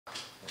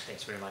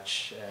Thanks very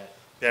much,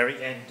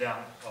 Barry. And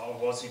I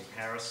was in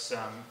Paris,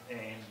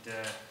 and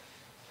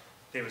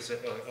there was,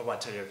 I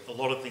won't tell you a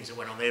lot of things that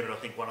went on there, but I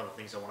think one of the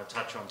things I want to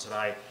touch on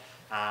today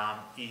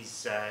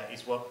is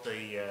what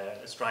the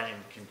Australian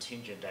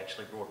contingent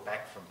actually brought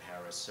back from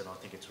Paris. And I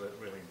think it's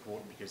really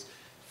important because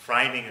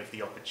framing of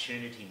the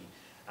opportunity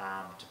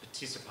to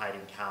participate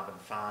in carbon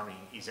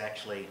farming is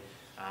actually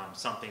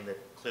something that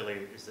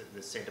clearly is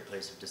the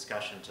centrepiece of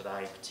discussion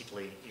today,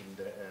 particularly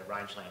in the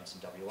rangelands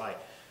in WA.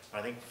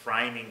 I think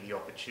framing the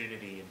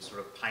opportunity and sort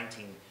of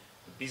painting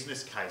the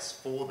business case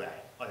for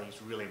that, I think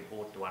it's really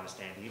important to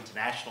understand the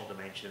international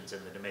dimensions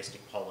and the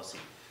domestic policy,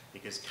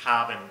 because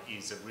carbon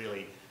is a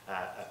really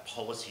a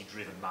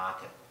policy-driven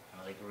market,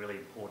 and I think really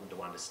important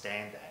to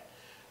understand that.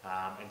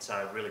 And so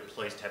I'm really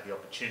pleased to have the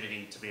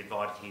opportunity to be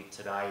invited here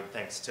today, and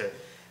thanks to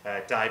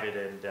David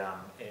and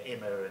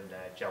Emma and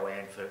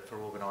Joanne for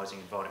organising,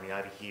 inviting me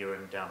over here,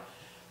 and for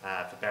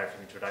Barry for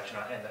the introduction,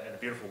 and a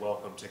beautiful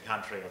welcome to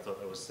country. I thought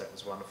that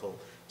was wonderful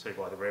too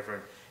by the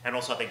Reverend. And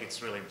also I think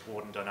it's really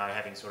important, I know,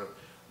 having sort of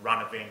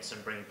run events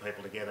and bringing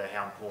people together,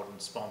 how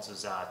important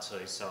sponsors are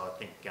too. So I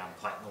think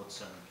Clayton Woods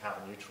and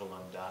Carbon Neutral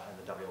and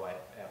the WA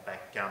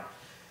Outback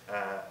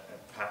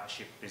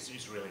partnership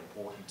is really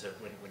important to,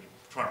 when you're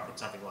trying to put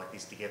something like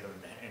this together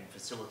and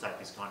facilitate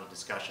this kind of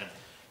discussion.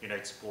 You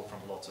need support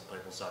from lots of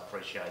people, so I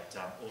appreciate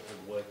all the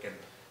work and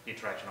the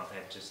interaction I've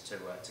had just to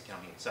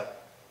come here. So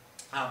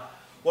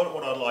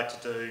what I'd like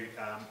to do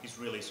is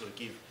really sort of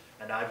give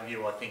an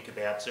overview, I think,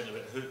 about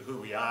certainly who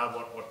we are,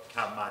 what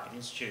Carbon Market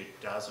Institute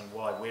does, and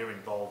why we're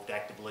involved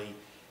actively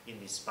in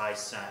this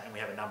space. And we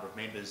have a number of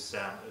members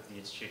of the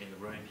Institute in the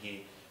room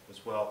here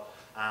as well.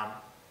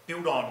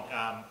 Build on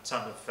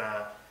some of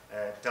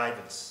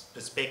David's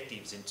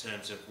perspectives in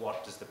terms of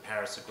what does the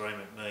Paris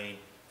Agreement mean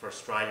for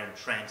Australia, and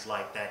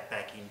translate that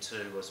back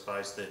into, I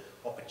suppose, the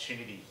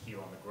opportunity here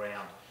on the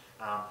ground.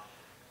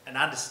 An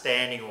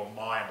understanding, or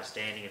my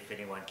understanding, if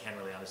anyone can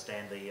really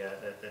understand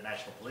the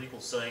national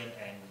political scene,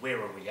 and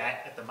where are we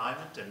at the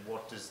moment, and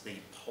what does the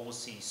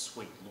policy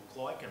suite look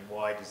like, and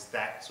why does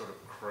that sort of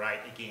create,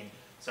 again,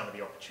 some of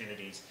the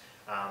opportunities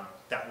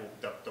that we'll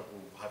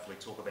hopefully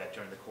talk about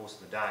during the course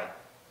of the day.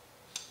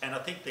 And I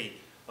think the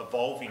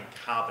evolving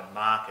carbon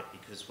market,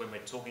 because when we're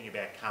talking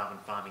about carbon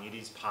farming, it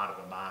is part of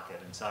a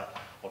market, and so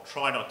I'll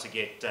try not to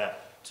get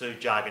too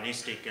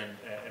jargonistic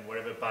and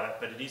whatever,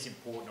 but it is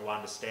important to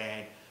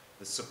understand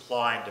the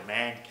supply and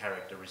demand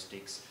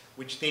characteristics,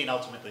 which then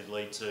ultimately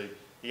lead to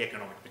the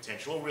economic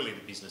potential, or really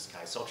the business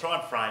case. So I'll try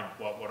and frame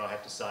what I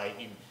have to say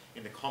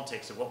in the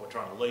context of what we're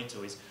trying to lead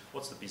to is,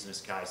 what's the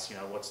business case, you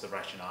know, what's the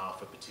rationale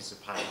for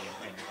participating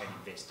and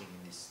investing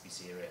in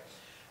this area.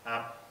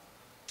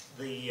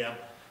 The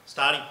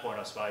starting point,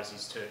 I suppose,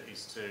 is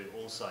to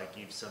also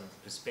give some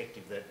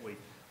perspective that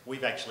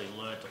we've actually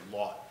learnt a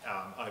lot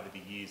over the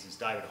years. As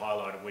David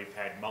highlighted, we've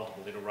had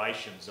multiple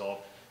iterations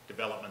of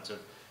development of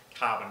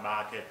carbon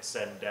markets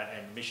and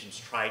emissions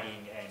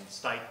trading and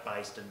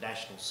state-based and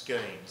national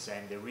schemes,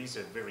 and there is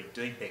a very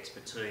deep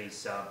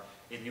expertise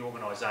in the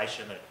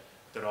organisation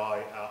that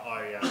I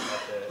have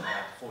the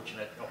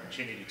fortunate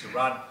opportunity to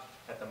run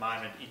at the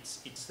moment.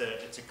 It's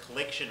a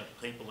collection of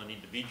people and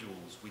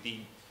individuals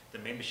within the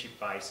membership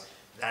base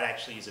that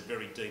actually is a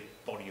very deep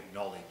body of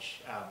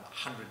knowledge,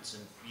 hundreds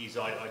of years,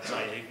 I'd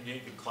say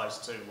even close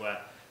to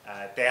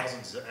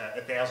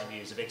 1,000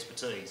 years of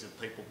expertise of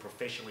people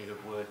professionally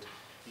who've worked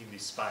in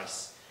this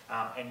space.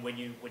 And when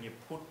you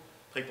put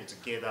people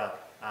together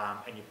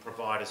and you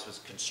provide us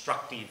with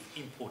constructive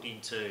input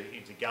into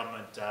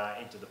government,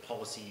 into the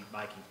policy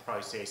making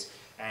process,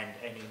 and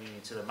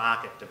into the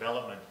market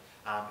development,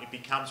 it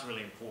becomes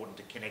really important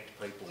to connect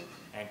people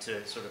and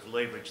to sort of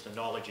leverage the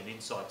knowledge and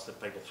insights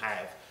that people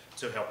have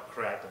to help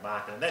create the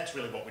market. And that's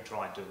really what we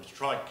try and do, is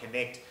try and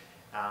connect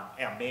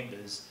our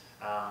members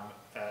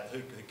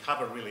who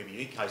cover really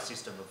the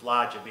ecosystem of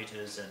large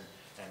emitters and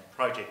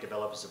project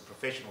developers and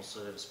professional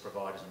service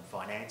providers and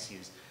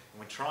financiers, and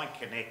we try and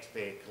connect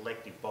their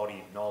collective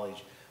body of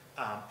knowledge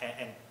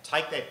and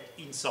take that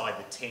inside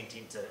the tent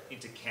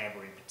into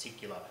Canberra in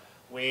particular,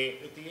 where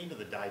at the end of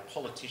the day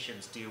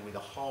politicians deal with a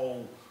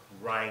whole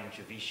range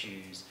of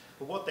issues,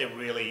 but what they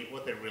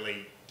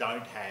really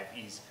don't have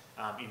is,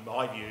 in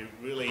my view,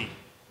 really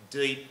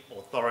deep,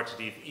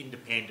 authoritative,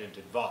 independent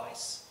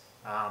advice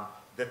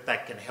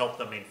that can help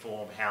them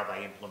inform how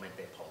they implement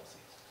their policies.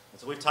 And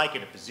so we've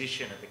taken a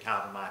position at the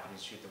Carbon Market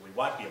Institute that we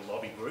won't be a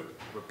lobby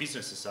group, we're a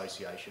business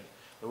association,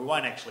 but we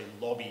won't actually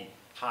lobby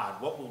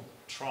hard. What we'll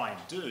try and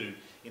do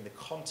in the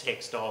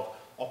context of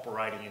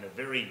operating in a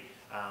very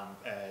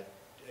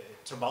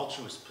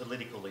tumultuous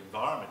political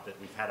environment that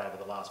we've had over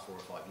the last 4 or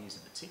 5 years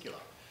in particular,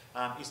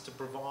 is to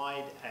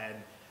provide an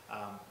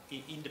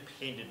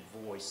independent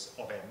voice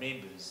of our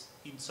members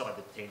inside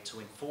the tent to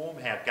inform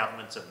how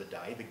governments of the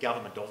day, the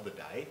government of the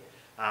day,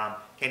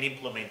 can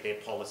implement their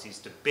policies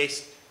to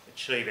best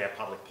achieve our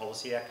public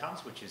policy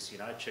outcomes, which is, you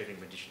know, achieving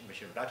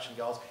emission reduction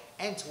goals,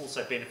 and to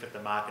also benefit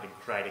the market and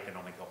create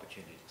economic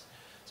opportunities.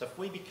 So if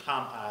we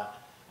become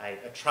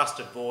a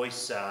trusted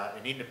voice,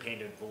 an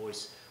independent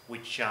voice,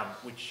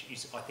 which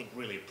is, I think,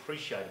 really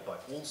appreciated by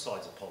all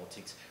sides of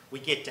politics. We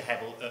get to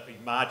have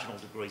marginal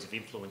degrees of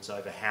influence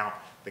over how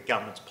the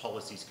government's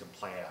policies can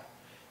play out.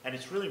 And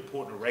it's really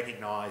important to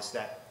recognise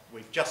that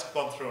we've just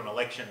gone through an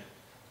election,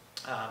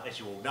 as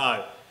you all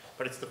know,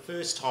 but it's the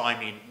first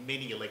time in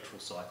many electoral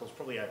cycles,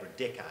 probably over a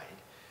decade,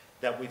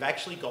 that we've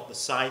actually got the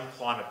same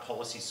climate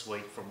policy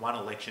suite from one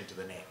election to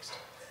the next.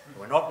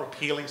 We're not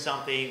repealing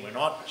something, we're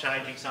not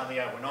changing something,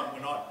 we're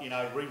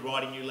not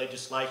rewriting new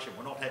legislation,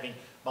 we're not having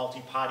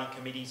multi-party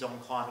committees on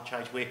climate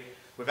change.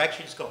 We've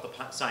actually just got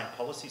the same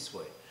policy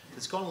suite.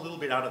 It's gone a little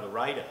bit under the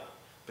radar,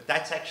 but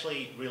that's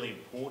actually really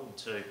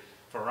important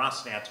for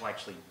us now to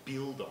actually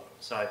build on.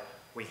 So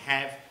we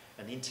have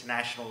an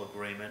international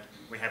agreement,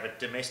 we have a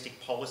domestic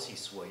policy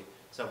suite.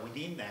 So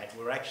within that,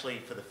 we're actually,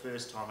 for the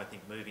first time, I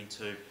think, moving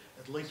to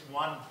at least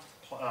one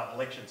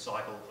election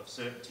cycle of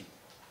certainty.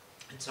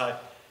 And so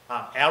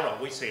our role,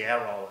 we see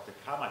our role at the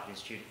Carbon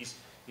Institute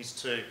is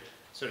to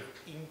sort of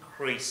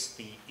increase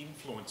the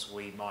influence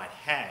we might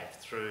have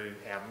through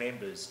our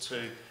members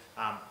to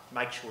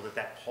make sure that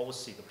the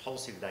policy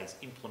of the day is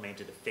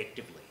implemented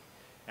effectively,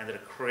 and that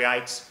it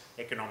creates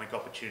economic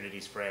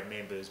opportunities for our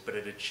members, but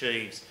it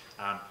achieves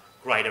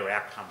greater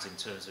outcomes in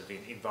terms of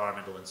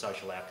environmental and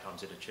social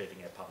outcomes in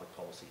achieving our public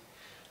policy.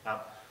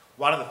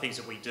 One of the things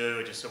that we do,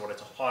 I just wanted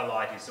to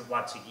highlight, is that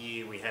once a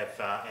year we have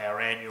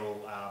our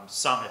annual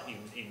summit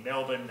in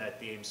Melbourne at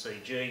the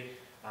MCG,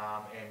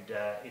 and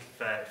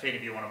if any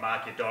of you want to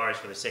mark your diaries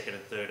for the 2nd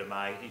and 3rd of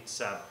May,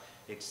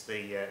 it's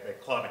the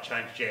climate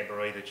change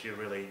jamboree that you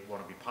really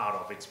want to be part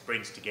of. It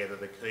brings together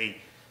the key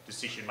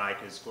decision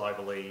makers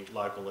globally,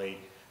 locally,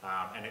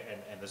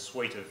 and the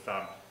suite of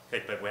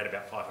people. We had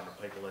about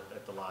 500 people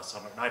at the last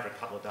summit, and over a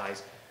couple of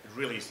days it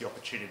really is the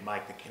opportunity to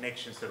make the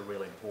connections that are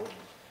really important.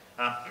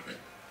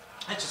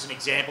 That's just an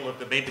example of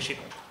the membership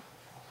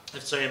of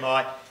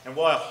CMI, and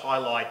why I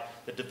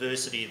highlight the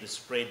diversity of the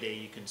spread there.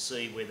 You can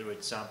see whether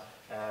it's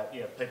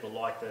people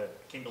like the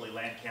Kimberley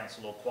Land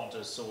Council or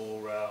Qantas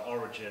or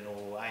Origin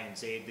or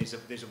ANZ.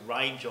 There's a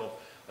range of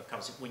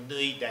companies. We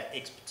need that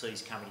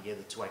expertise coming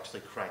together to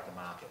actually create the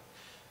market.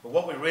 But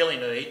what we really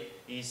need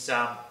is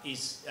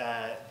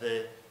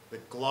the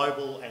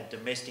global and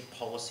domestic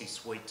policy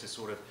suite to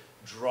sort of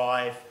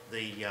drive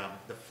the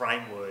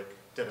framework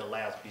that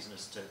allows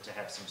business to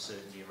have some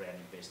certainty around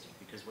investing.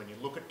 Because when you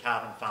look at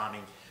carbon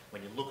farming,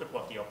 when you look at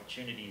what the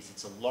opportunity is,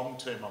 it's a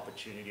long-term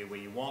opportunity where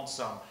you want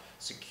some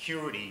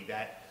security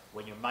that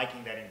when you're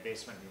making that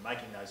investment, you're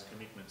making those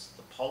commitments,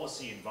 the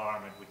policy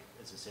environment, which,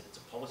 as I said, it's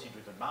a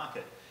policy-driven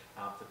market,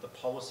 that the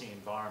policy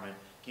environment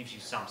gives you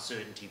some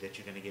certainty that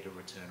you're going to get a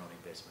return on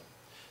investment.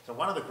 So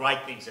one of the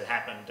great things that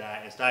happened,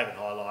 as David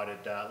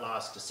highlighted,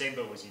 last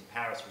December was in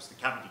Paris, was the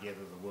coming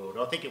together of the world.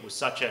 I think it was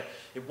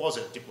it was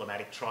a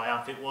diplomatic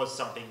triumph. It was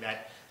something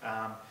that,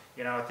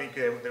 I think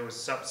there was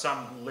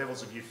some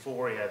levels of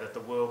euphoria that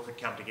the world could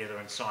come together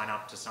and sign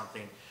up to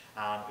something.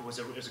 It was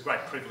a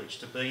great privilege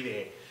to be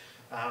there.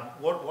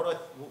 What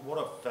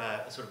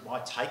I've sort of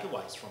my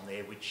takeaways from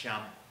there, which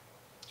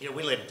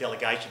we led a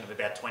delegation of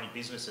about 20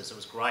 businesses. It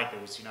was great.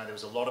 There was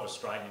a lot of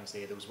Australians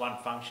there. There was one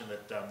function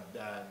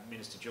that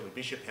Minister Julie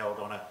Bishop held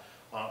on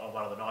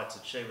one of the nights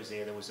that she was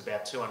there. There was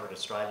about 200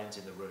 Australians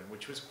in the room,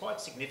 which was quite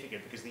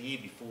significant because the year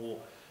before,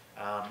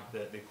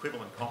 the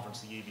equivalent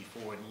conference the year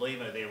before in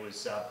Lima, there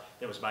was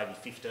maybe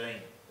 15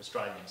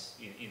 Australians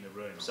in the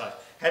room. So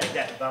having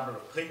that number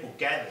of people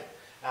gathered,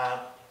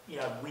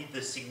 with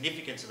the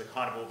significance of the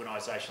kind of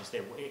organisations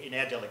there, in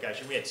our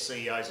delegation we had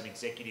CEOs and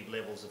executive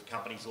levels of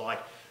companies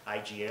like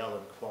AGL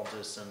and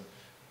Qantas and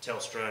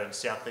Telstra and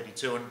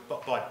South32, and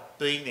by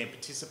being there and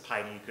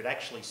participating, you could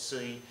actually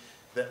see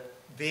that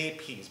their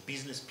peers,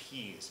 business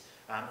peers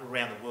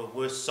around the world,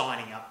 were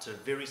signing up to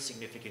very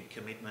significant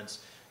commitments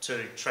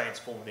to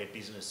transform their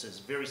businesses,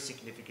 very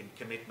significant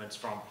commitments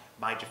from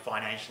major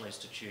financial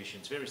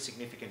institutions, very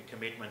significant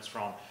commitments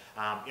from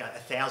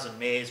 1,000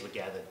 mayors were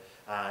gathered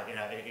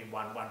in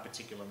one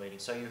particular meeting.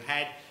 So you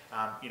had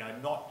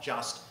not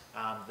just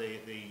the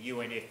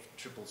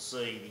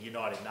UNFCCC, the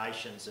United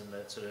Nations, and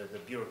the sort of the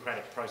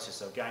bureaucratic process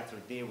they were going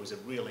through. There was a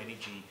real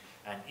energy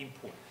and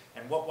input.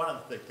 And one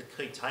of the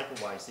key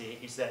takeaways there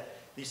is that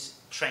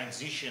this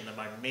transition, the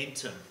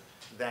momentum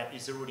that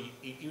is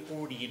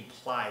already in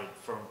play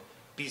from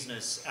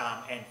business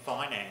and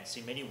finance,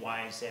 in many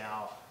ways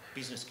our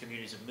business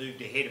communities have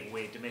moved ahead of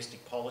where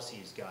domestic policy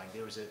is going.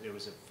 There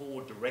was a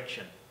forward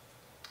direction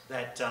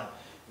that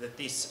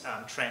this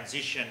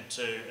transition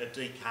to a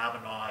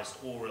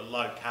decarbonised or a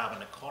low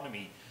carbon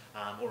economy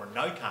or a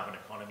no carbon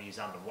economy is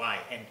underway,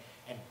 and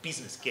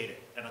business get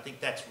it. And I think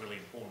that's really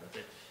important,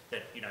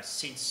 that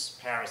since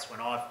Paris, when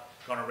I've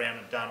gone around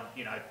and done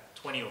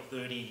 20 or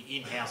 30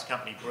 in-house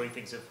company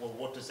briefings of, well,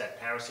 what does that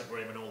Paris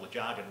Agreement, all the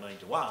jargon mean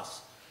to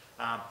us?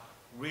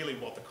 Really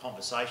what the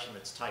conversation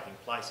that's taking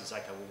place is,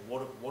 okay,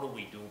 well, what do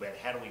we do about it?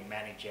 How do we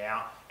manage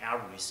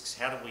our risks?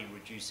 How do we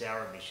reduce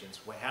our emissions?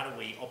 How do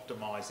we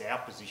optimise our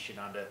position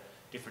under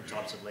different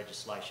types of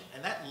legislation?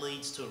 And that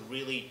leads to a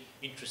really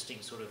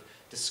interesting sort of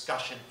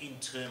discussion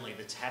internally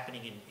that's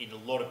happening in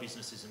a lot of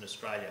businesses in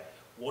Australia.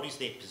 what is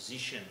their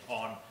position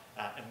on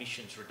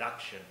emissions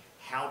reduction?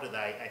 How do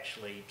they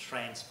actually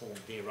transform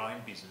their own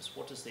business?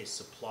 What does their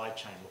supply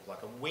chain look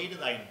like? And where do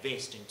they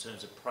invest in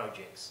terms of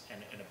projects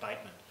and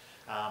abatement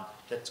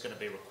that's going to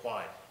be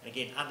required? And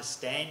again,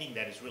 understanding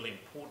that is really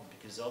important,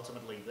 because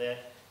ultimately their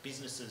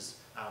businesses,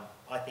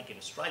 I think in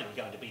Australia, are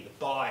going to be the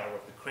buyer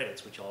of the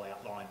credits, which I'll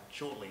outline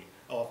shortly,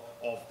 of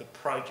the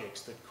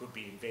projects that could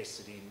be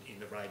invested in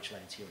the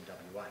rangelands here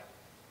in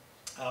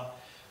WA.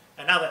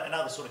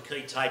 Another sort of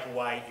key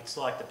takeaway, it's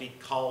like the big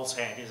Coles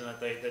hand, isn't it?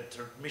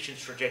 The emissions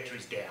trajectory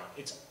is down.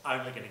 It's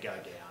only going to go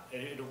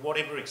down. To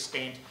whatever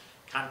extent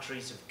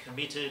countries have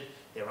committed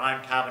their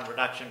own carbon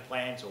reduction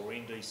plans, or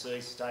NDCs,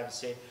 as David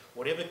said,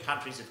 whatever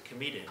countries have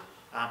committed,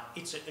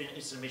 it's an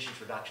emissions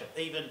reduction.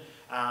 Even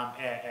our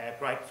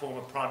great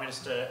former Prime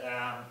Minister,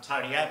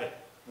 Tony Abbott,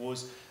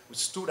 was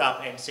stood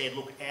up and said,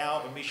 look,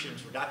 our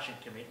emissions reduction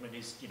commitment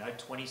is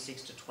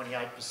 26 to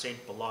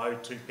 28% below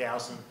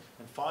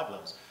 2005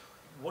 levels.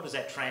 What does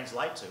that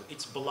translate to?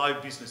 It's below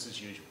business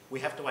as usual. We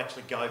have to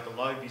actually go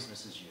below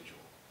business as usual,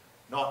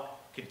 not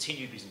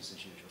continue business as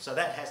usual. So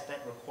that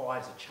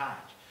requires a change.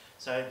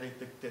 So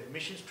the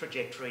emissions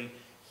trajectory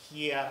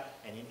here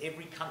and in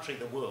every country of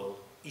the world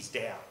is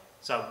down.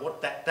 So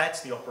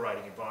that's the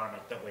operating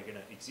environment that we're going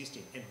to exist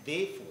in. And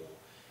therefore,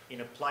 in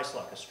a place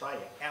like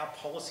Australia, our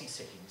policy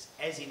settings,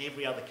 as in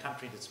every other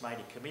country that's made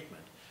a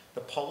commitment,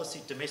 the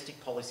domestic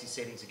policy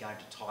settings are going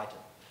to tighten.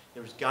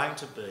 There is going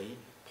to be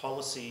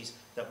policies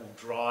that will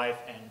drive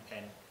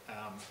and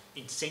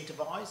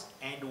incentivise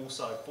and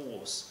also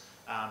force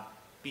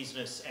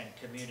business and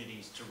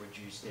communities to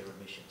reduce their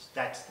emissions.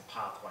 That's the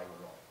pathway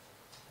we're on.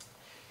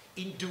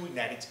 In doing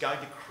that, it's going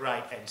to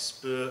create and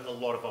spur a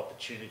lot of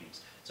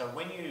opportunities. So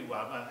when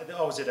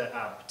I was at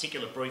a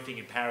particular briefing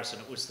in Paris,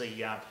 and it was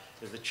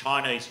the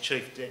Chinese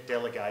chief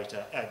delegate,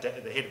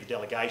 the head of the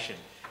delegation,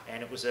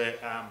 and it was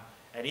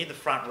and in the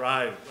front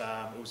row,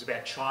 it was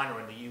about China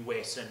and the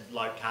US and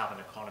low carbon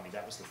economy.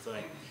 That was the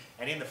theme.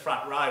 And in the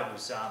front row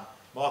was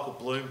Michael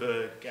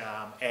Bloomberg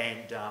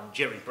and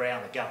Jerry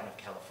Brown, the governor of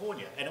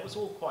California. And it was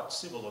all quite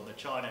civil, and the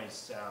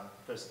Chinese,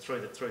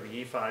 through the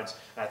earphones,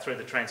 through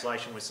the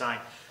translation, was saying,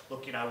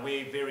 look,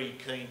 we're very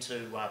keen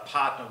to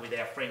partner with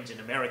our friends in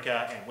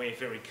America, and we're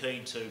very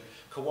keen to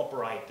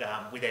cooperate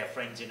with our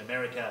friends in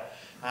America,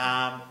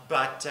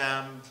 but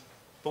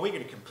we're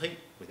going to compete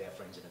with our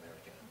friends in America.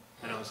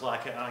 And I was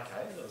like, okay,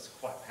 that was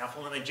quite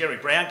powerful. And then Jerry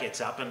Brown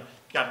gets up, and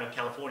Governor of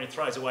California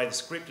throws away the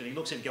script, and he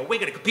looks at it and goes, we're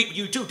going to compete with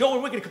you too, don't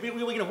worry, we're going to compete,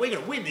 we're going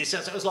to win this.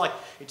 And so it was like,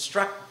 it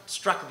struck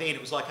then, it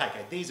was like,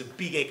 okay, there's a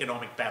big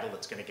economic battle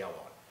that's going to go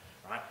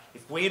on, right?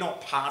 If we're not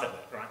part of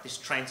it, right, this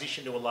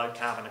transition to a low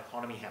carbon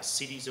economy, how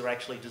cities are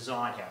actually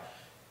designed, how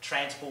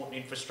transport and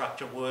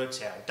infrastructure works,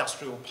 how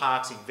industrial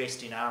parks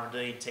invest in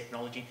R&D and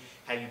technology,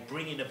 how you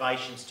bring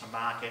innovations to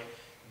market,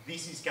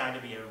 this is going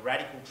to be a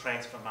radical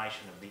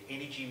transformation of the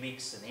energy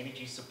mix and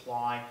energy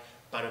supply,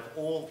 but of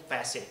all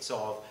facets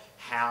of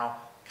how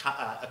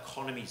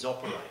economies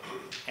operate.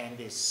 And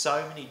there's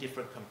so many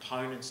different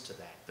components to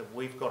that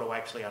we've got to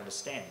actually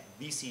understand.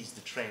 This is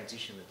the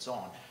transition that's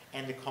on,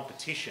 and the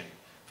competition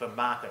for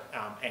market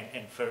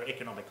and for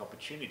economic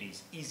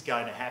opportunities is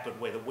going to happen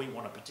whether we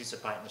want to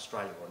participate in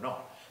Australia or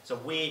not. So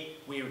where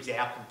is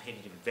our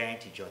competitive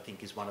advantage, I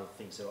think, is one of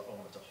the things that I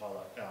wanted to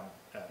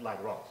highlight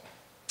later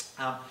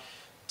on.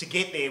 To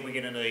get there, we're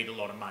going to need a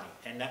lot of money,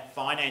 and that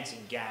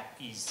financing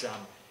gap is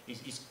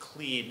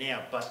clear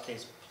now, but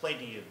there's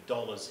plenty of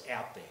dollars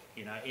out there.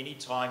 Any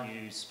time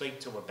you speak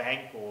to a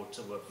bank or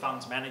to a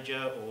funds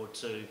manager or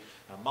to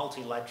a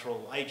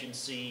multilateral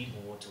agency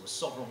or to a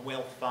sovereign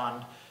wealth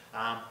fund,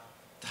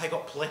 they've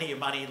got plenty of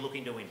money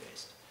looking to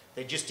invest.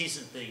 There just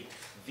isn't the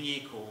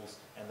vehicles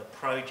and the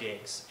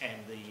projects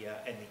and the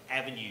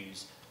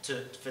avenues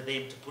for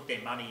them to put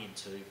their money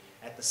into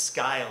at the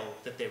scale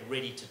that they're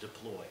ready to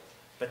deploy.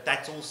 But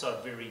that's also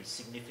a very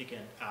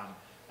significant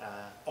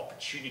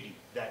opportunity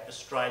that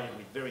Australia,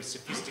 with very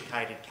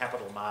sophisticated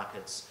capital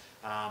markets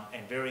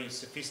and very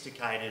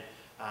sophisticated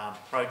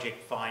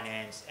project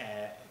finance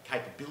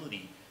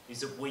capability, is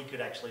that we could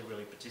actually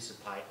really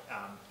participate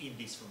in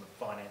this from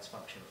a finance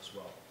function as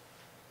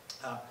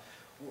well.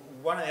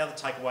 One of the other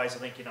takeaways,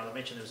 I think, I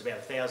mentioned there was about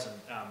 1,000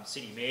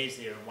 city mayors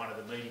there in one of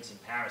the meetings in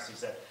Paris,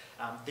 is that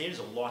there's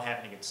a lot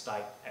happening at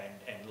state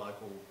and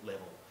local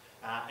level.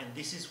 And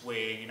this is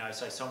where,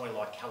 say somewhere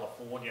like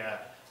California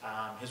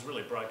has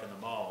really broken the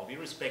mould,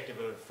 irrespective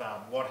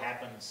of what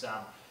happens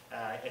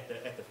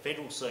at the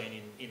federal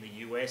scene in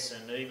the US,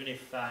 and even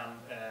if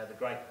the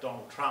great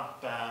Donald Trump,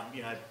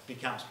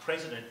 becomes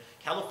president,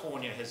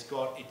 California has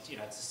got its,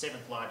 it's the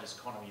 7th largest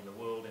economy in the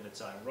world in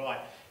its own right,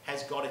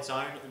 has got its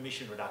own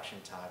emission reduction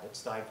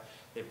targets.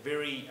 They're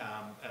very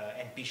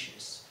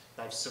ambitious.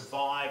 They've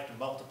survived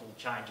multiple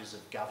changes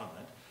of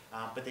government.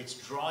 But it's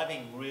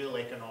driving real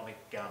economic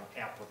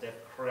output. They've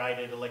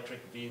created electric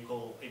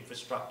vehicle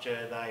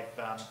infrastructure.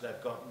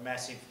 They've got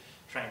massive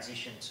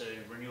transition to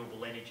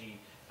renewable energy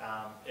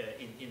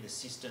in the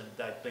system.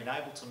 They've been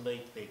able to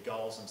meet their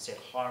goals and set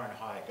higher and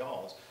higher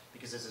goals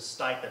because as a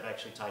state they've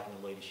actually taken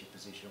a leadership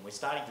position, and we're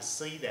starting to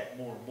see that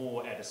more and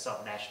more at a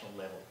subnational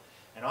level.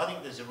 And I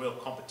think there's a real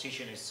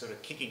competition is sort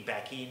of kicking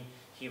back in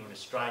here in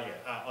Australia.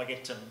 I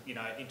get to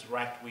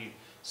interact with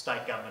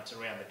state governments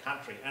around the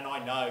country, and I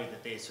know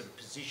that they're sort of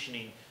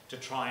positioning to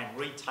try and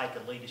retake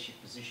a leadership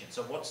position.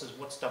 So what's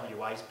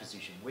WA's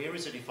position? Where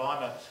is it if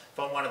I'm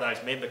one of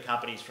those member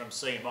companies from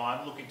CMI,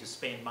 I'm looking to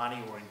spend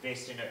money or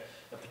invest in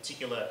a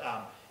particular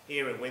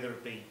area, whether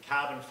it be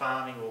carbon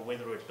farming or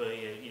whether it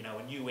be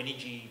a new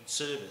energy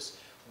service.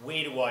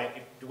 Where do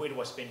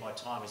I spend my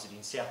time? Is it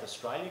in South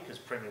Australia because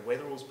Premier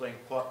Weatherall's been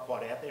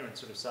quite out there and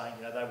sort of saying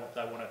they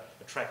want to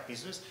attract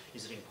business?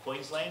 Is it in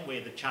Queensland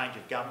where the change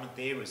of government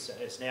there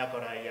has now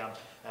got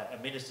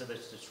a minister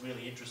that's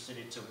really interested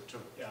in to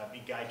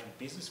engage with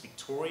business?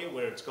 Victoria,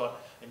 where it's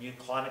got a new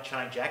climate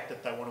change act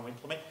that they want to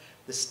implement.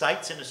 The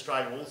states in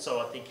Australia also,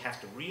 I think,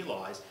 have to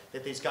realise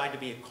that there's going to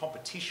be a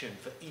competition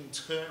for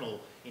internal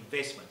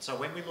investment. So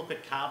when we look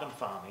at carbon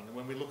farming and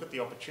when we look at the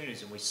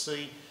opportunities and we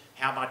see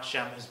how much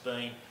has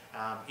been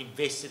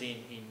invested in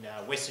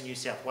Western New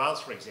South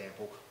Wales, for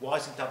example, why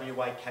isn't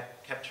WA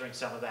capturing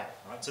some of that?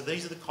 Right? So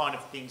these are the kind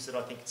of things that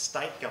I think at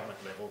state government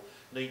level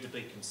need to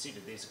be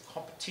considered. There's a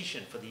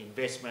competition for the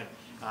investment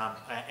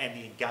and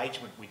the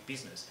engagement with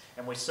business,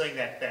 and we're seeing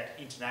that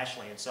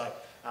internationally. And so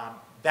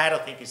that, I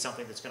think, is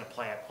something that's going to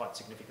play out quite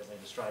significantly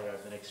in Australia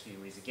over the next few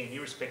years, again,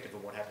 irrespective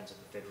of what happens at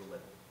the federal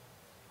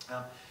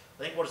level.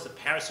 I think what does the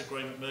Paris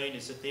Agreement mean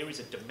is that there is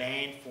a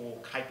demand for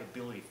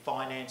capability,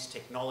 finance,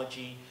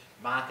 technology,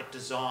 market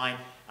design,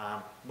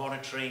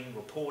 monitoring,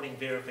 reporting,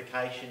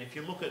 verification. If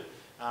you look at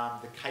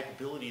the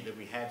capability that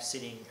we have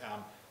sitting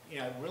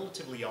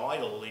relatively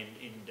idle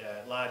in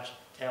large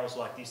towers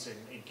like this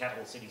in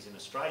capital cities in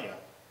Australia,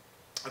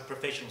 a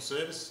professional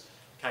service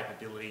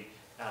capability,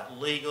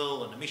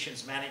 legal and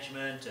emissions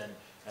management and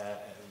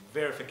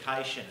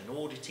verification and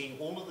auditing,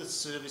 all of the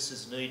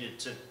services needed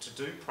to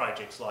do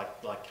projects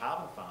like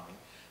carbon farming,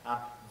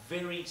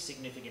 very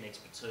significant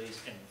expertise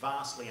and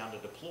vastly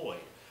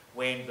underdeployed,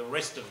 when the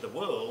rest of the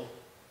world,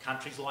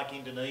 countries like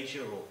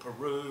Indonesia or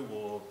Peru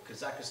or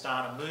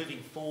Kazakhstan, are moving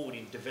forward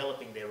in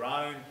developing their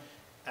own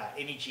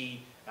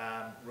energy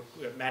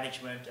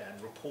management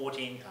and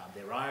reporting,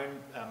 their own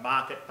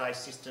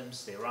market-based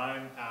systems, their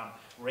own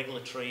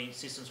regulatory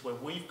systems, where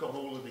we've got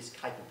all of this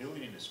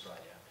capability in Australia.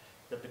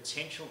 The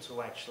potential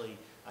to actually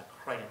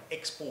create an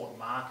export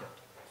market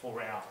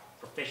for our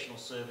professional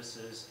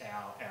services,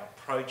 our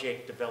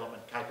project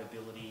development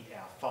capability,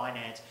 our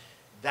finance,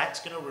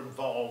 that's going to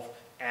involve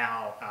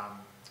our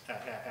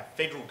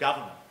federal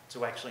government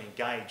to actually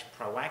engage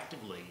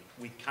proactively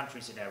with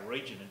countries in our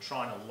region and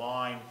try and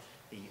align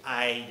the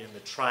aid and the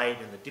trade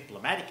and the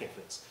diplomatic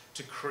efforts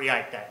to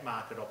create that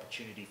market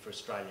opportunity for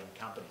Australian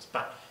companies.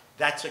 But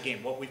that's,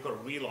 again, what we've got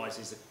to realise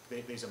is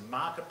that there's a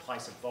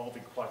marketplace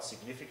evolving quite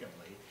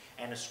significantly,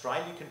 and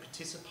Australia can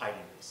participate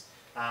in this.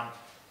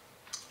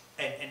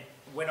 And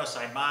when I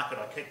say market,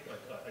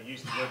 I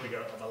use the word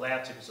because I'm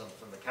allowed to because I'm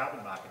from the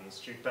Carbon Market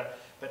Institute,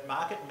 but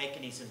market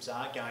mechanisms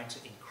are going to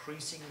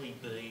increasingly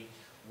be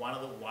one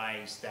of the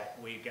ways that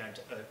we're going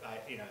to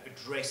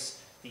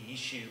address the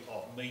issue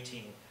of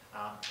meeting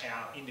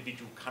our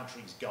individual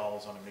countries'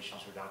 goals on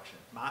emissions reduction.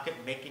 Market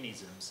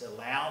mechanisms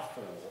allow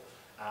for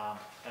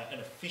an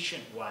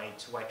efficient way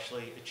to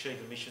actually achieve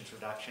emissions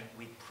reduction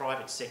with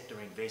private sector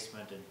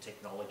investment and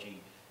technology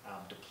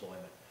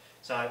deployment.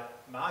 So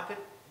market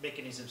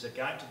mechanisms are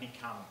going to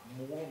become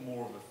more and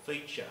more of a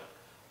feature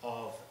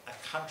of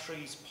a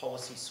country's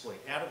policy suite.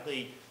 Out of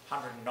the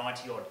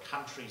 190 odd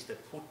countries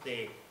that put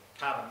their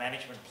carbon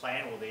management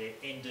plan or their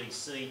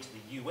NDC to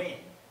the UN,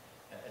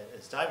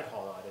 as David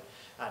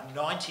highlighted,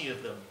 90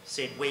 of them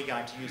said we're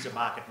going to use a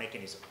market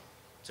mechanism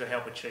to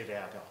help achieve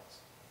our goals.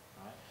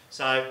 Right?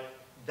 So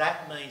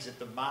that means that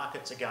the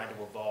markets are going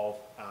to evolve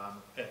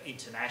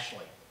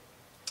internationally.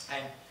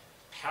 And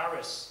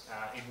Paris,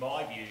 in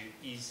my view,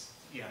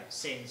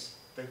 sends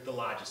the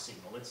largest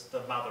signal. It's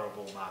the mother of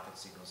all market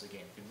signals.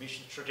 Again, the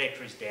emissions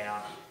trajectory is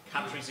down,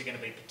 countries are going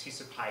to be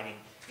participating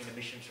in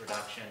emissions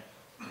reduction.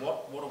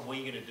 What are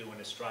we going to do in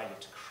Australia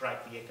to create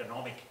the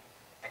economic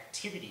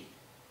activity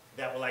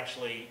that will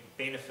actually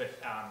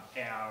benefit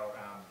our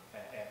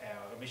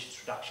emissions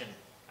reduction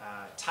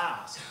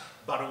task,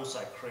 but also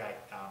create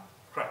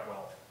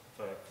wealth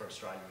for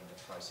Australia in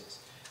the process?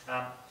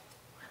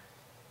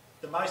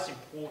 The most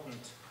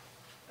important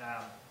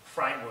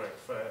framework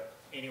for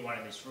anyone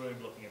in this room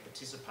looking at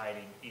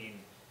participating in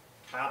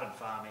carbon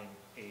farming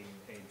in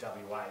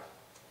WA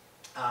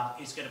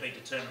is going to be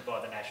determined by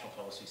the National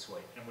Policy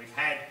Suite. And we've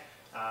had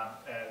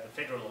the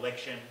federal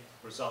election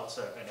results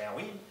are now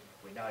in.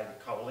 We know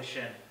the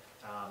coalition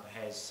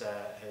has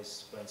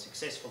been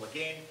successful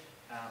again.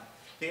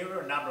 There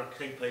are a number of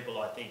key people,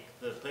 I think.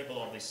 The people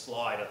on this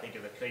slide, I think,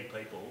 are the key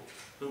people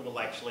who will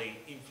actually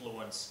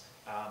influence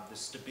the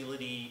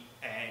stability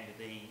and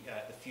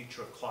the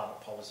future of climate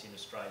policy in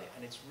Australia.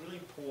 And it's really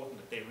important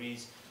that there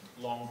is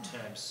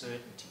long-term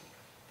certainty,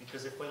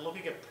 because if we're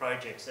looking at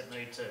projects that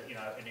need to,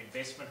 an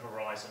investment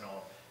horizon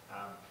of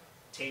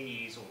 10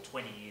 years or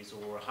 20 years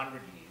or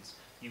 100 years,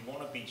 you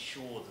want to be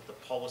sure that the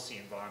policy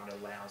environment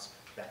allows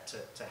that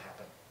to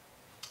happen.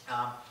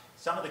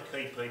 Some of the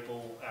key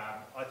people,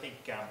 I think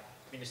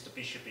Minister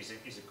Bishop is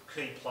a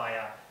key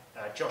player.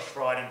 Josh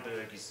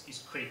Frydenberg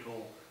is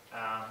critical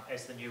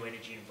as the new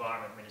Energy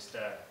Environment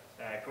Minister.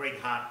 Greg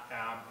Hunt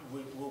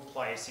will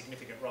play a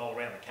significant role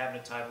around the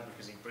cabinet table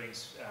because he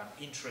brings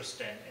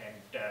interest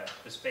and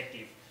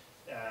perspective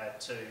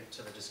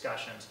to the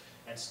discussions.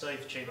 And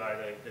Steve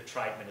Chibo, the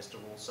Trade Minister,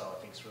 also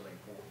I think is really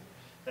important.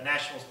 The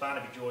Nationals,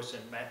 Barnaby Joyce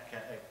and Matt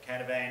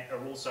Canavan,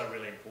 are also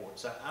really important.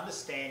 So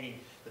understanding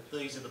that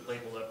these are the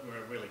people that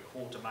are really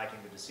core to making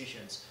the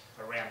decisions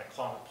around the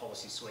climate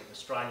policy suite in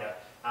Australia.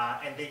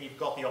 And then you've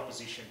got the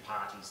opposition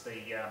parties,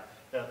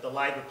 the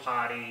Labor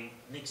Party,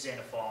 Nick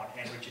Xenophon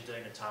and Richard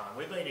Di Natale.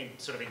 We've been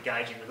sort of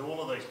engaging with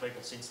all of these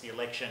people since the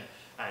election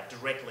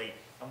directly,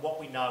 and what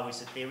we know is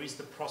that there is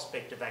the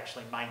prospect of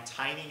actually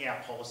maintaining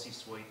our policy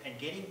suite and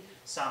getting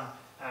some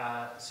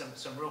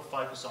real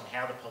focus on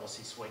how the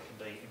policy suite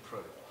can be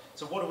improved.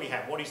 So what do we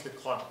have? What is the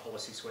climate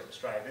policy suite in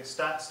Australia? The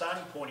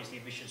starting point is the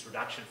Emissions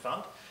Reduction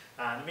Fund.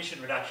 The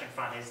Emission Reduction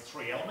Fund has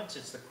three elements.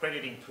 It's the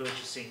crediting,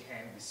 purchasing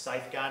and the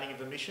safeguarding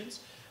of emissions.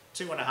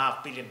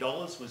 $2.5 billion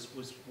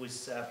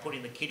was put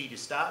in the kitty to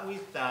start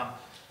with.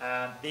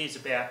 There's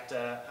about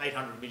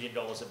 $800 million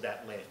of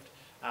that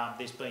left.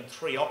 There's been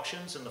three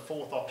auctions and the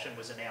fourth auction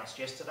was announced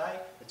yesterday.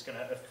 It's going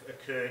to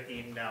occur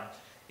in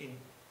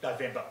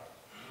November.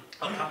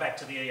 I'll come back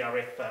to the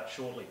ERF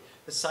shortly.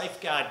 The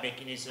safeguard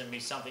mechanism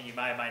is something you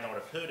may or may not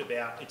have heard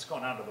about. It's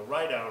gone under the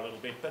radar a little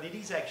bit, but it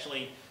is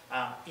actually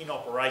in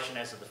operation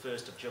as of the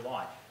 1st of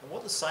July. And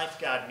what the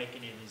safeguard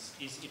mechanism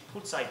is it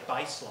puts a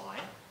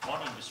baseline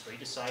on industry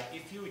to say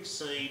if you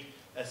exceed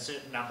a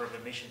certain number of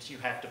emissions, you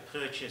have to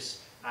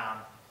purchase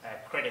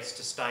credits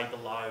to stay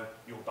below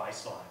your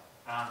baseline.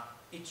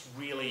 It's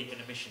really an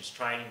emissions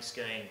trading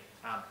scheme,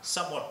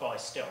 somewhat by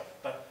stealth,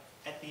 but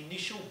at the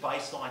initial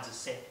baselines are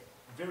set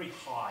very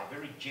high,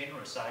 very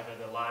generous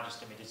over the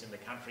largest emitters in the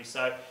country.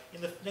 So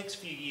in the next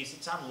few years,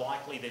 it's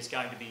unlikely there's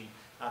going to be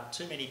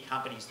too many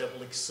companies that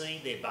will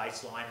exceed their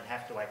baseline and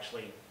have to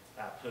actually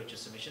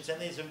purchase emissions. And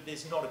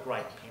there's not a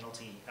great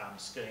penalty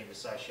scheme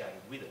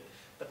associated with it.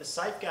 But the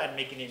safeguard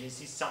mechanism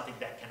is something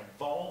that can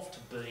evolve to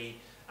be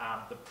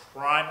the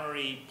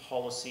primary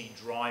policy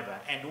driver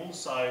and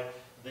also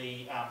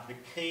the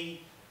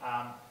key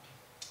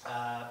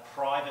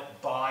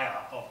private buyer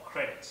of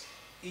credits.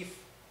 If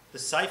the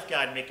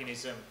safeguard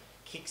mechanism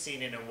kicks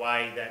in a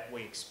way that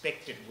we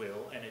expect it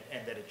will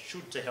and that it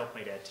should to help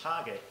meet our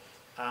target,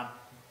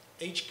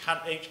 each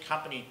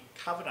company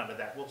covered under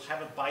that will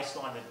have a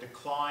baseline that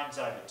declines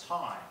over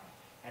time.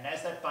 And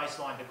as that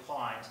baseline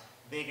declines,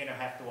 they're going to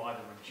have to either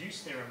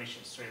reduce their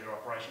emissions through their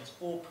operations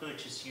or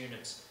purchase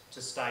units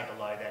to stay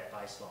below that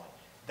baseline.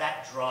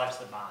 That drives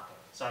the market.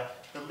 So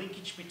the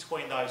linkage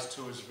between those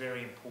two is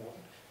very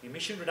important. The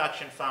Emission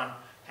Reduction Fund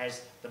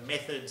has the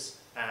methods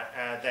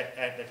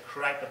that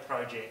create the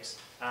projects,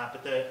 and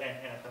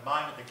at the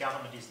moment the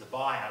government is the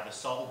buyer, the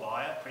sole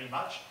buyer pretty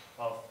much,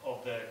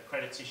 of the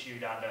credits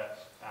issued under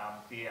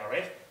the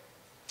ERF.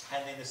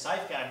 And then the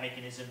safeguard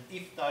mechanism,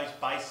 if those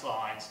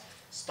baselines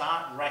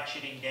start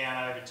ratcheting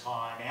down over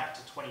time out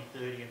to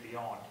 2030 and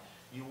beyond,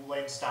 you will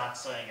then start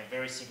seeing a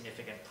very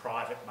significant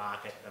private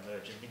market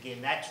emerge. And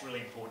again, that's really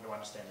important to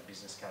understand the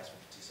business case for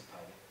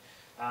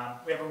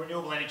participating. We have a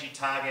renewable energy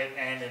target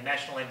and a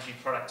national energy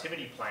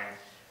productivity plan,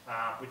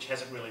 which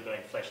hasn't really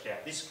been fleshed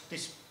out.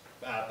 This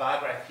bar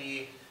graph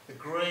here, the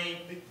green,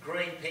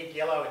 pink,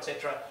 yellow,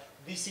 etc.,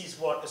 this is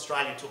what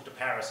Australia took to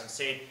Paris and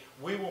said,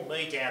 we will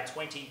meet our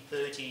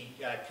 2030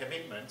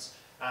 commitments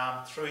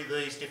through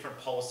these different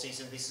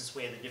policies, and this is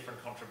where the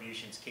different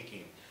contributions kick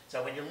in.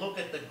 So when you look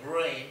at the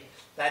green,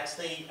 that's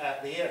the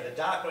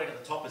dark green at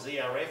the top is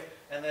ERF,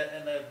 and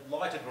the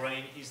lighter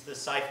green is the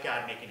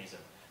safeguard mechanism.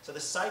 So the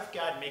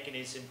safeguard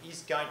mechanism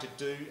is going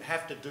to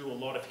have to do a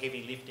lot of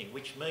heavy lifting,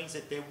 which means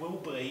that there will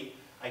be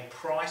a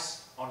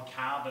price on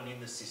carbon in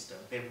the system.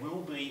 There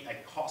will be a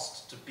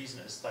cost to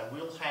business. They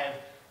will have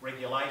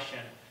regulation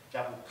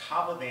that will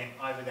cover them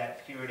over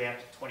that period out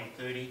to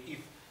 2030 if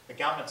the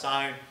government's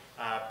own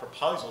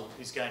proposal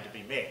is going to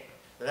be met.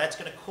 Now that's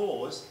going to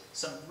cause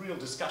some real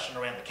discussion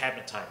around the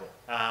cabinet table,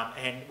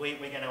 and we're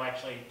going to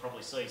actually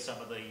probably see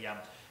some of the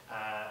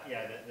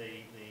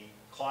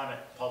climate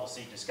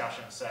policy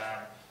discussions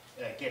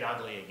get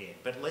ugly again.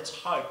 But let's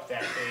hope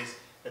that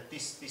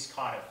this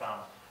kind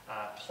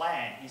of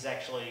plan is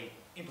actually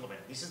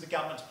implemented. This is the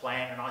government's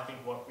plan, and I think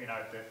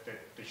that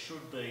there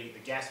should be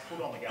the gas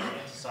put on the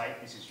government to say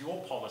this is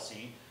your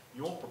policy,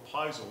 your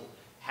proposal.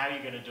 How are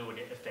you going to do it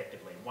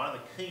effectively? And one of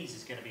the keys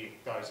is going to be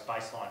those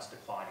baselines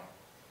declining.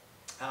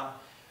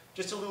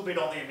 Just a little bit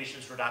on the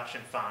Emissions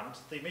Reduction Fund.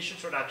 The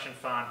Emissions Reduction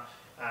Fund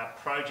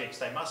projects,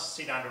 they must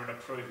sit under an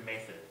approved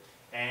method.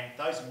 And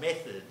those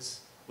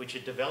methods, which are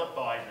developed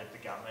by the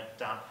government,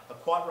 are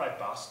quite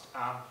robust,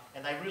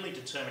 and they really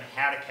determine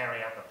how to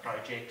carry out the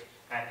project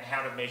and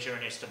how to measure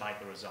and estimate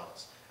the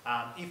results.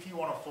 If you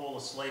want to fall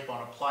asleep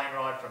on a plane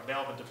ride from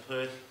Melbourne to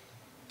Perth,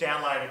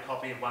 download a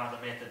copy of one of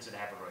the methods and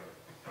have a read.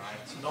 Right?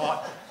 It's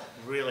not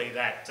really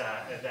that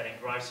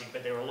engrossing,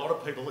 but there are a lot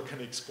of people that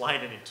can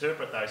explain and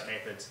interpret those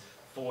methods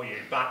for you.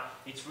 But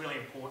it's really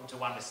important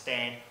to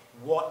understand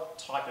what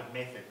type of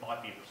method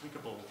might be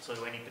applicable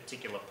to any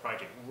particular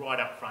project right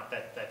up front.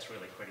 That's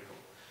really critical.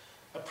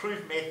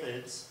 Approved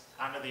methods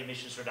under the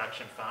Emissions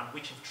Reduction Fund,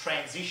 which have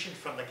transitioned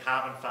from the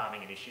Carbon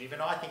Farming Initiative,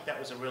 and I think that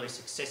was a really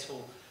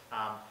successful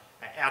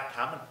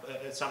outcome.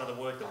 And some of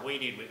the work that we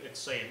did at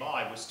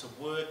CMI was to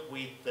work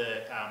with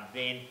the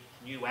then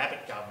new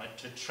Abbott government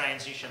to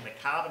transition the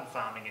Carbon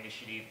Farming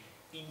Initiative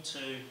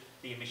into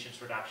the Emissions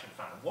Reduction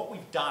Fund. What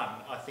we've done,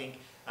 I think,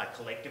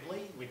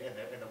 collectively,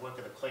 and the work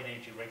of the Clean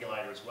Energy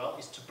Regulator as well,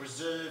 is to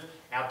preserve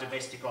our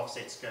domestic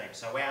offset scheme.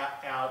 So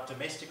our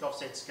domestic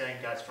offset scheme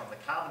goes from the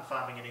Carbon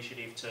Farming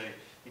Initiative to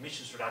the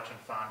Emissions Reduction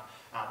Fund.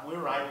 We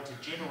were able to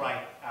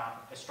generate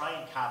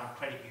Australian carbon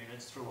credit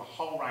units through a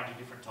whole range of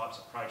different types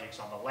of projects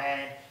on the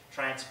land,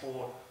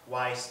 transport,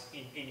 waste,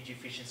 energy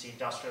efficiency,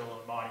 industrial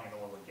and mining and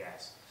oil and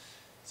gas.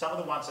 Some of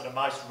the ones that are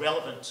most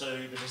relevant to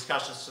the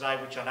discussions today,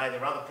 which I know there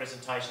are other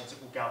presentations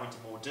that will go into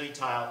more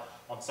detail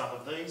on some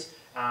of these,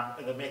 are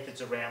the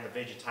methods around the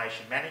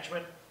vegetation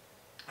management,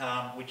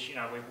 which, you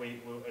know, we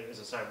as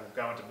I say, we'll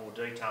go into more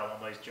detail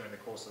on these during the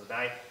course of the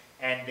day,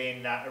 and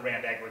then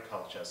around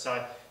agriculture.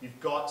 So you've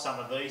got some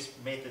of these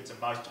methods are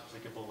most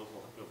applicable that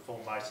will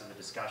form most of the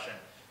discussion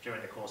during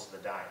the course of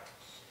the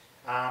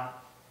day.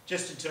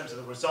 Just in terms of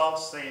the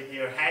results,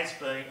 there has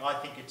been, I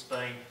think it's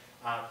been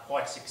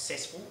quite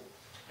successful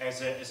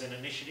as an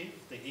initiative,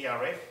 the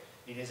ERF.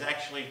 It has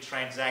actually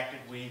transacted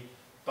with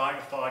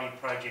bona fide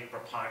project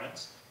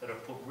proponents that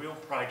have put real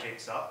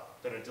projects up,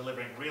 that are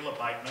delivering real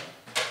abatement,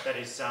 that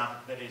is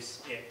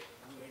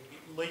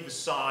leave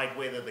aside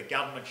whether the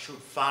government should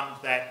fund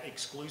that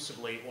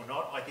exclusively or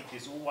not. I think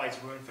there's always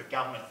room for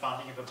government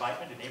funding of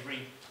abatement, and every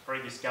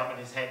previous government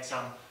has had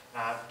some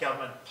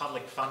government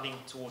public funding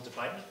towards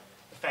abatement.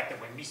 The fact that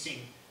we're missing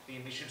the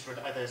emissions,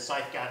 the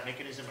safeguard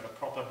mechanism and a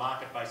proper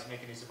market-based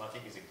mechanism, I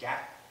think is a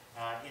gap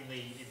in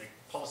the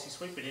policy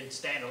suite, but in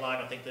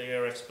standalone, I think the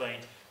ERF's been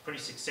pretty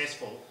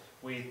successful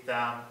with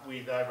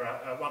over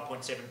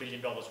 $1.7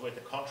 billion worth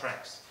of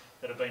contracts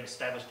that have been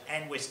established,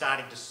 and we're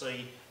starting to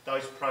see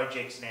those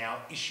projects now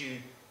issue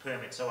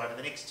permits. So over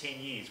the next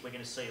 10 years, we're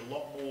going to see a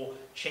lot more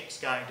cheques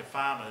going to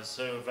farmers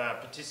who have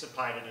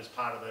participated as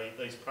part of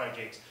these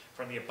projects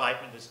from the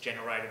abatement that's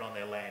generated on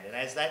their land. And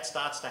as that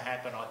starts to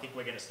happen, I think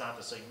we're going to start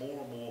to see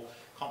more and more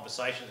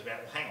conversations about,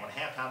 well, hang on,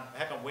 how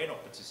come we're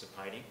not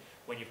participating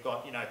when you've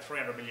got, you know,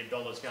 $300 million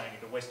going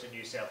into Western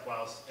New South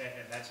Wales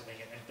and that sort of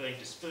thing, and being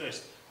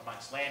dispersed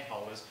amongst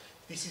landholders.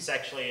 This is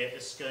actually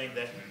a scheme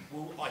that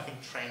will, I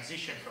think,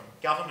 transition from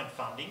government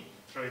funding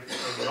through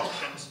the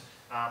auctions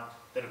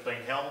that have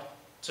been held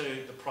to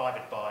the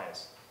private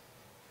buyers.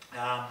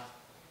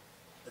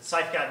 The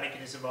safeguard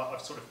mechanism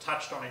I've sort of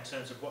touched on in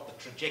terms of what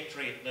the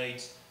trajectory it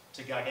needs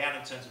to go down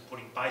in terms of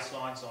putting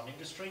baselines on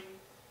industry.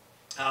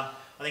 I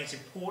think it's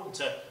important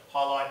to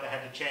highlight, I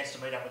had the chance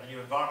to meet up with the new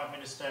Environment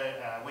Minister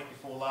a week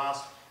before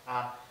last.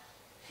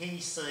 He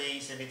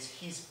sees, and it's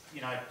his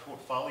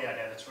portfolio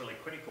now that's really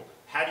critical,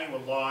 how do you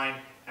align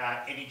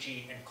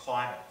energy and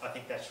climate? I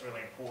think that's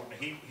really important.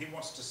 He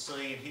wants to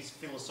see, and his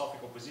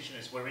philosophical position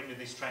is we're into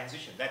this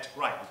transition. That's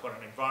great. We've got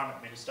an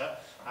Environment Minister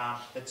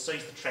that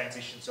sees the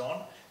transitions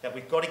on, that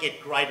we've got to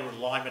get greater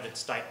alignment at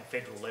state and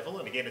federal level.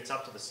 And again, it's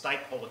up to the state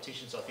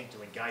politicians, I think,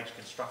 to engage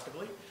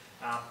constructively.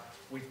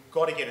 We've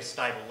got to get a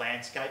stable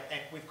landscape,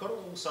 and we've got to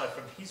also,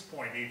 from his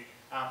point of view,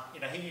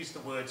 he used the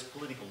words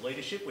political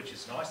leadership, which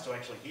is nice to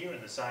actually hear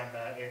in the same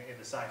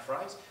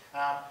phrase,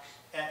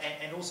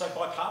 and also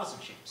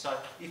bipartisanship. So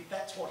if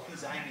that's what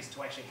his aim is,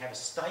 to actually have a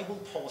stable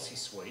policy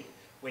suite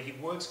where he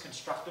works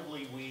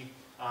constructively with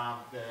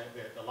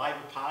the Labor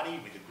Party,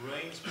 with the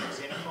Greens, with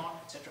Xenophon,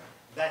 etc.,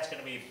 that's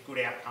going to be a good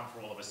outcome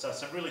for all of us. So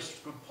some really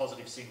good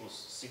positive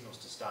signals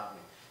to start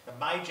with.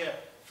 The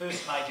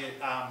first major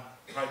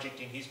project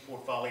in his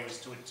portfolio is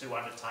to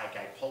undertake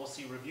a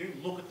policy review,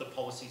 look at the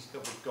policies that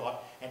we've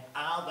got, and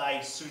are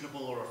they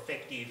suitable or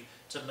effective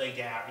to meet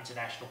our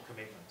international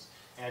commitments.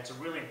 And it's a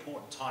really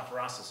important time for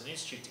us as an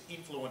institute to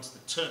influence the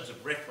terms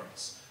of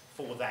reference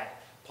for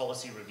that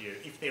policy review.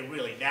 If they're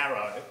really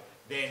narrow,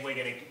 then we're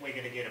going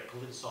to get a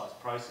politicised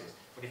process.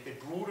 But if they're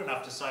broad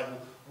enough to say,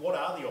 well, what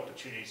are the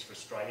opportunities for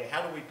Australia?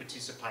 How do we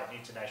participate in the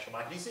international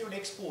market? Is there an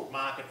export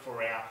market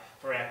for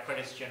our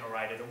credits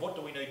generated? And what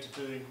do we need to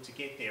do to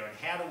get there? And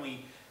how do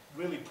we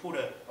really put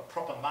a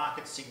proper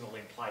market signal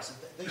in place? And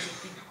these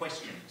are big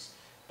questions.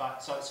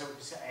 But so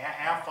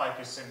our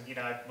focus,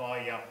 and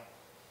my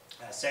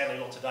sadly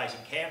lots of days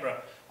in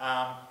Canberra,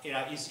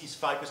 is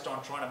focused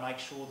on trying to make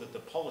sure that the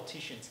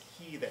politicians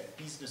hear that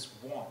business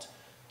want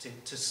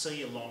to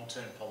see a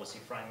long-term policy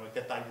framework,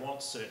 that they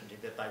want certainty,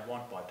 that they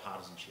want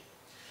bipartisanship.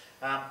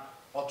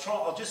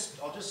 I'll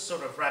just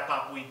sort of wrap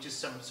up with just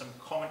some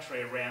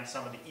commentary around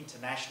some of the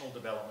international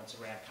developments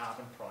around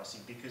carbon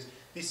pricing, because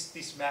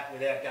this map,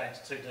 without going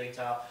into too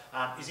detail,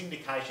 is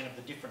indication of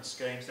the different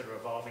schemes that are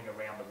evolving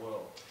around the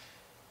world.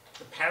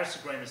 The Paris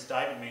Agreement, as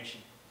David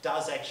mentioned,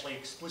 does actually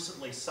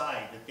explicitly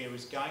say that there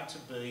is going to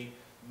be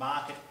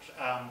market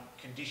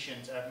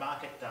conditions,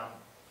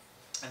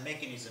 and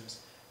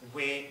mechanisms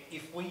where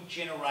if we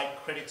generate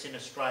credits in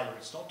Australia,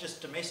 it's not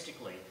just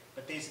domestically,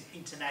 but there's an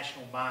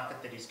international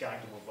market that is going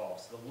to evolve.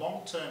 So the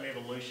long-term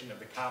evolution of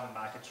the carbon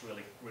market's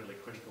really, really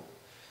critical.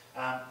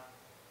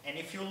 And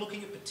if you're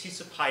looking at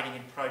participating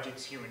in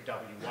projects here in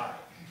WA,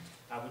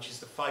 which is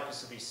the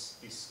focus of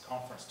this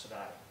conference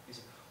today,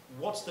 is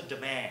what's the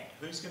demand?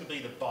 Who's going to be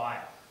the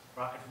buyer?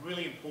 Right? It's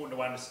really important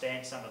to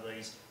understand some of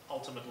these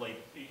ultimately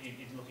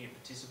in looking at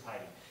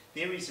participating.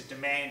 There is a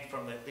demand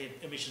from the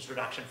Emissions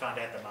Reduction Fund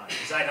at the moment.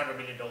 There's $800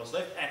 million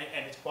left,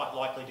 and it's quite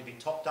likely to be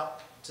topped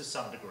up to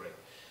some degree.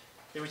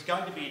 There is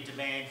going to be a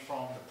demand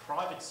from the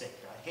private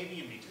sector,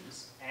 heavy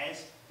emitters,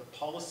 as the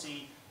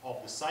policy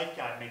of the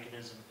safeguard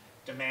mechanism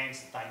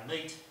demands that they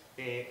meet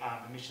their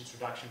emissions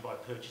reduction by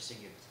purchasing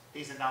it.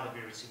 There's another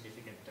very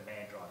significant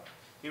demand driver.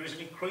 There is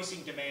an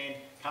increasing demand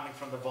coming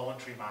from the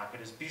voluntary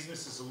market as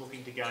businesses are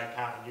looking to go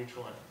carbon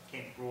neutral, and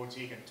Kent Broads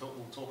here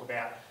will talk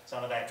about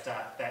some of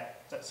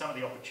some of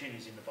the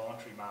opportunities in the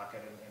voluntary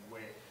market and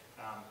where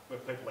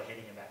people are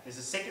heading in that. There's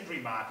a secondary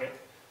market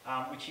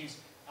which is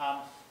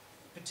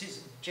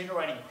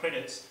generating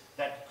credits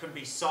that could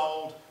be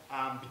sold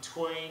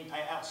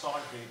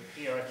outside of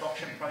the ERF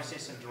auction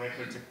process and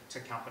directly to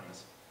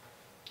companies.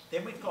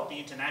 Then we've got the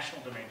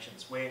international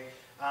dimensions where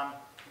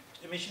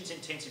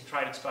emissions-intensive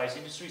trade-exposed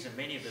industries and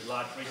many of the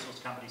large resource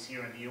companies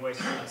here in the US,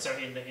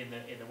 in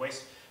the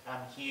West,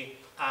 here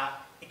are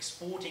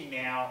exporting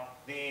now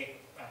their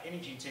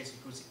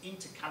energy-intensive goods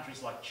into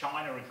countries like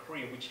China and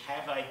Korea, which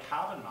have a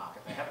carbon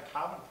market. They have a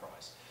carbon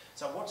price.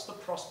 So what's the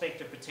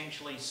prospect of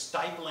potentially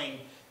stabling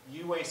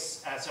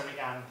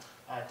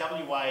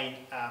WA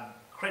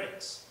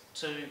credits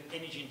to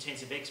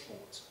energy-intensive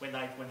exports when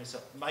they're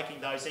making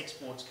those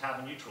exports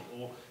carbon neutral,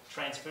 or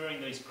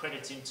transferring these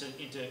credits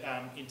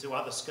into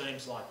other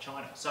schemes like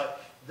China? So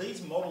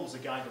these models are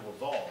going to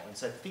evolve, and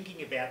so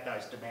thinking about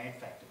those demand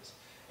factors.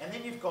 And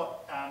then you've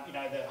got the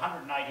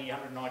 190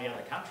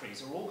 other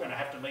countries are all going to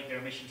have to meet their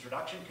emissions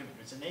reduction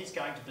commitments, and there's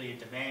going to be a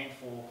demand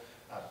for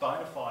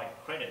bona fide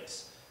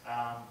credits,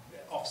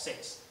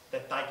 offsets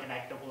that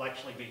that will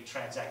actually be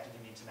transacted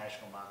in the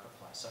international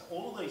marketplace. So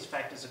all of these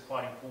factors are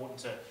quite important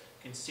to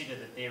consider,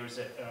 that there is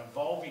an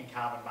evolving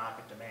carbon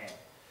market demand.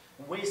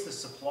 Where's the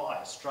supply?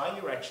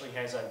 Australia actually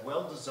has a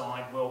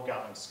well-designed,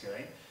 well-governed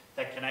scheme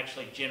that can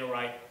actually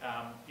generate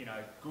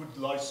good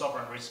low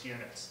sovereign risk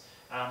units.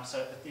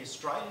 So the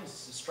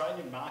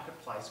Australian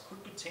marketplace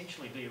could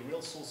potentially be a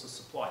real source of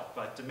supply,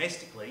 both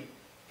domestically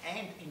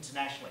and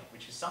internationally,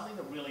 which is something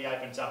that really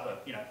opens up a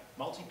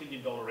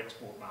multi-billion-dollar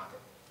export market.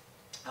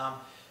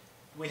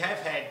 We have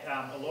had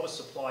a lot of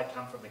supply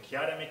come from the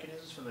Kyoto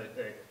mechanisms, from the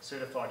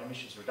certified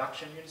emissions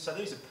reduction units. So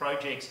these are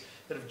projects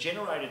that have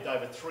generated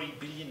over 3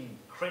 billion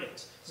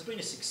credits. This has been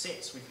a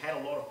success. We've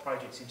had a lot of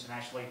projects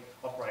internationally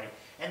operating.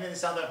 And then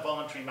there's other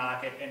voluntary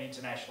market and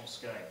international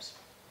schemes.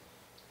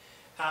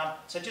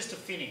 So just to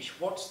finish,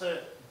 what's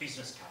the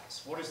business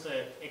case? What is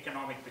the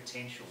economic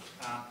potential?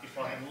 If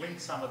I can link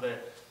some of the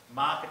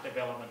market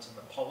developments and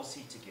the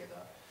policy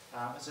together,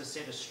 as I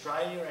said,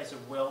 Australia has a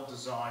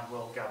well-designed,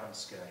 well-governed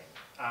scheme.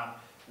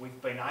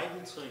 We've been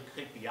able to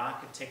keep the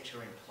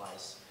architecture in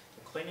place.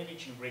 The Clean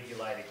Energy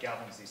Regulator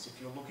governs this. If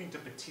you're looking to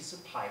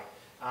participate,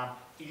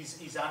 it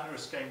is under a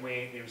scheme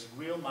where there is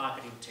real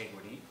market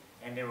integrity,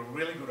 and there are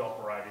really good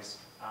operators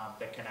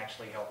that can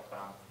actually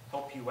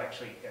help you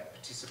actually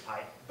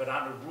participate, but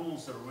under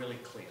rules that are really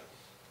clear.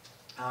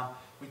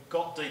 We've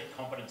got deep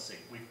competency.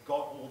 We've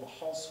got all the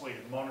whole suite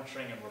of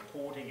monitoring and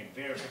reporting and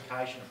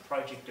verification and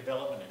project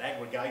development and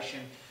aggregation,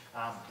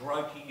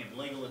 broking and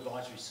legal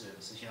advisory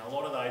services. A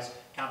lot of those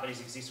companies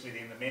exist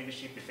within the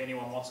membership. If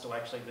anyone wants to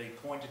actually be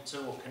pointed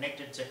to or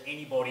connected to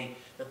anybody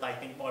that they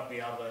think might be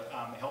able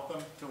to help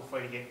them, feel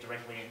free to get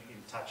directly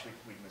in touch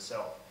with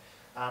myself.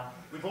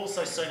 We've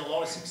also seen a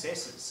lot of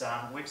successes.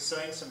 We've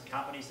seen some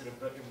companies that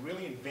have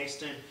really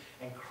invested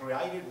and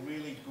created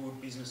really good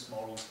business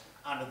models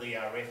under the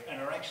ERF and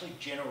are actually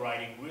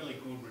generating really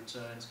good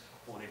returns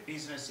for their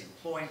business,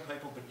 employing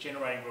people, but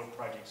generating real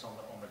projects on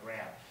the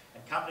ground.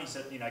 And companies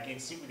that, again,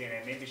 sit within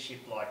our membership,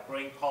 like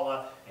Green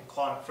Collar and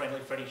Climate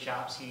Friendly, Freddie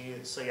Sharp's here,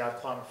 the CEO of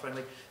Climate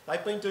Friendly,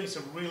 they've been doing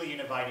some really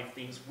innovative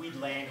things with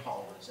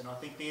landholders, and I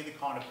think they're the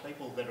kind of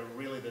people that are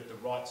really the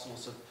right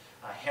source of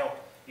help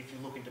if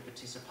you're looking to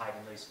participate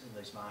in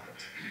these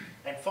markets.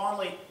 And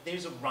finally,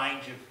 there's a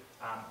range of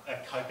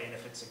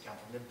co-benefits that come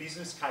from. The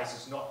business case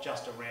is not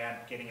just around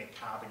getting a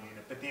carbon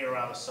unit, but there are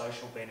other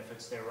social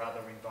benefits, there are other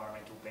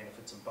environmental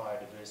benefits and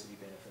biodiversity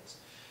benefits.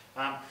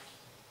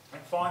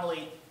 And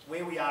finally,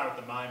 where we are at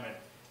the moment,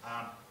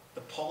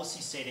 the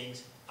policy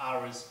settings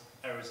are as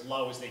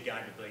low as they're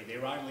going to be.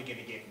 They're only going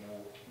to get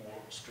more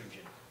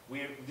stringent.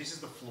 This is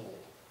the floor.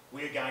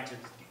 We're going to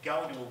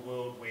go into a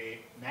world where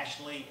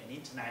nationally and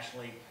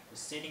internationally the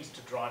settings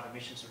to drive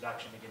emissions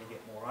reduction are going to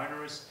get more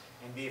onerous,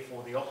 and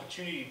therefore the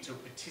opportunity to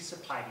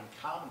participate in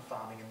carbon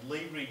farming and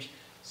leverage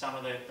some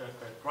of the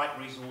great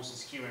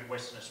resources here in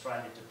Western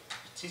Australia to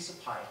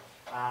participate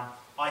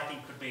I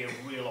think could be a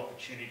real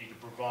opportunity to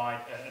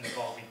provide an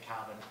evolving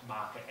carbon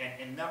market,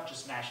 and not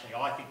just nationally,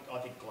 I think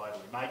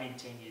globally. Maybe in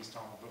 10 years'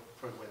 time we'll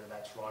prove whether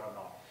that's right or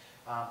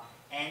not.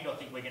 And I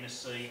think we're going to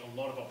see a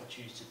lot of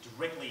opportunities to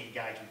directly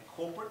engage with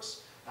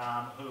corporates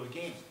who,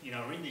 again,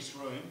 are in this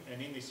room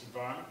and in this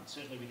environment, and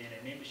certainly within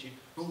our membership,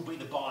 who will be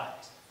the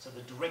buyers. So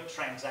the direct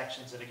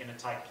transactions that are going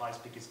to take place,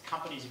 because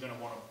companies are going to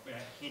want to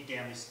head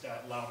down this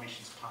low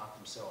emissions path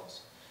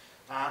themselves.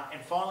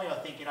 And finally, I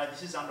think,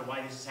 this is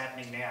underway, this is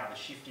happening now, the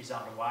shift is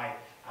underway,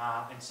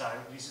 and so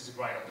this is a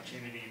great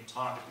opportunity and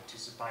time to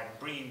participate, and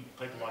bringing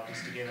people like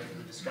this together for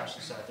the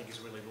discussion, so I think is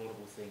a really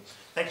laudable thing.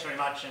 Thanks very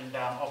much, and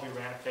I'll be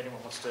around if anyone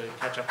wants to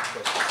catch up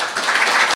with questions.